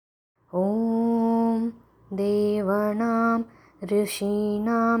ॐ देवानां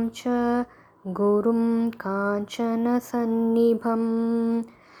ऋषीणां च गुरुं काञ्चनसन्निभं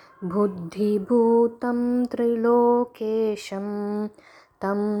बुद्धिभूतं त्रिलोकेशं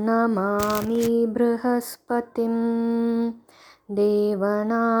तं नमामि बृहस्पतिं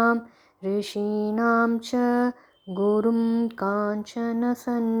देवानां ऋषीणां च गुरुं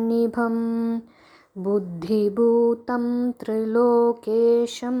काञ्चनसन्निभं बुद्धिभूतं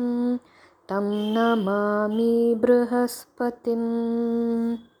त्रिलोकेशं तं Namami बृहस्पतिम्.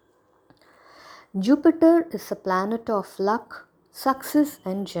 Jupiter is a planet of luck, success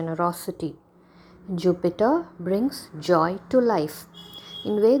and generosity. Jupiter brings joy to life.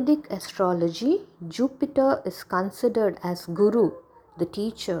 In Vedic astrology, Jupiter is considered as Guru, the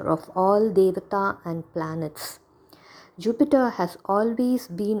teacher of all Devata and planets. Jupiter has always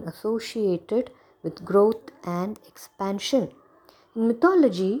been associated with growth and expansion. In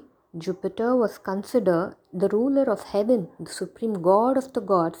mythology, Jupiter was considered the ruler of heaven, the supreme god of the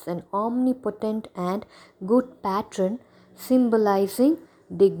gods, an omnipotent and good patron, symbolizing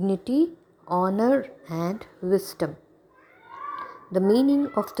dignity, honor, and wisdom. The meaning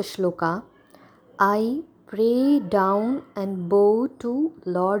of the shloka: I pray down and bow to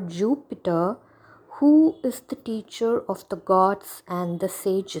Lord Jupiter, who is the teacher of the gods and the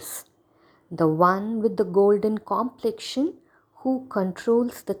sages, the one with the golden complexion, who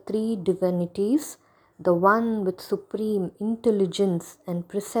controls the three divinities, the one with supreme intelligence and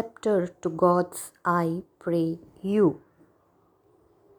preceptor to gods, I pray you.